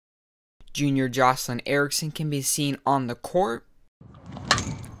Junior Jocelyn Erickson can be seen on the court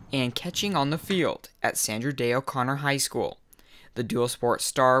and catching on the field at Sandra Day O'Connor High School. The dual sport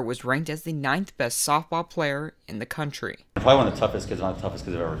star was ranked as the 9th best softball player in the country. Probably one of the toughest kids, one of the toughest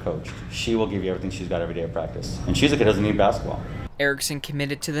kids I've ever coached. She will give you everything she's got every day at practice. And she's a kid who doesn't need basketball. Erickson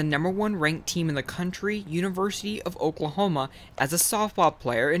committed to the #1 ranked team in the country, University of Oklahoma, as a softball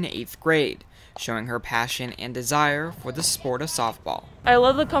player in 8th grade, showing her passion and desire for the sport of softball. I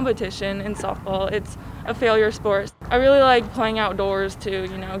love the competition in softball. It's a failure sport. I really like playing outdoors too,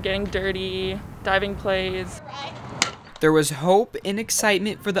 getting dirty, diving plays. There was hope and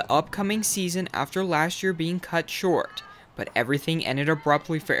excitement for the upcoming season after last year being cut short, but everything ended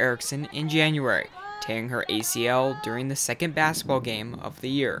abruptly for Erickson in January, tearing her ACL during the second basketball game of the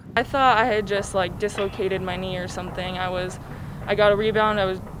year. I thought I had just dislocated my knee or something. I got a rebound, I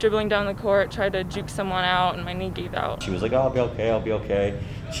was dribbling down the court, tried to juke someone out, and my knee gave out. She was like, oh, I'll be okay, I'll be okay.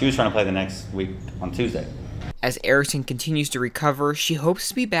 She was trying to play the next week on Tuesday. As Erickson continues to recover, she hopes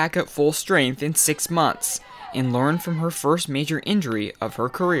to be back at full strength in 6 months and learn from her first major injury of her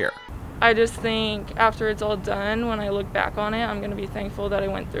career. I just think after it's all done, when I look back on it, I'm going to be thankful that I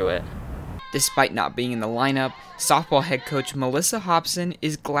went through it. Despite not being in the lineup, softball head coach Melissa Hobson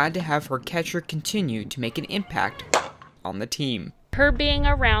is glad to have her catcher continue to make an impact on the team. Her being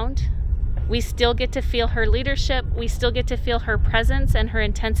around, we still get to feel her leadership, we still get to feel her presence and her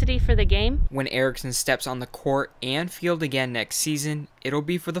intensity for the game. When Erickson steps on the court and field again next season, it'll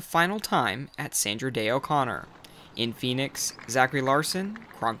be for the final time at Sandra Day O'Connor. In Phoenix, Zachary Larson,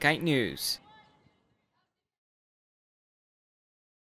 Cronkite News.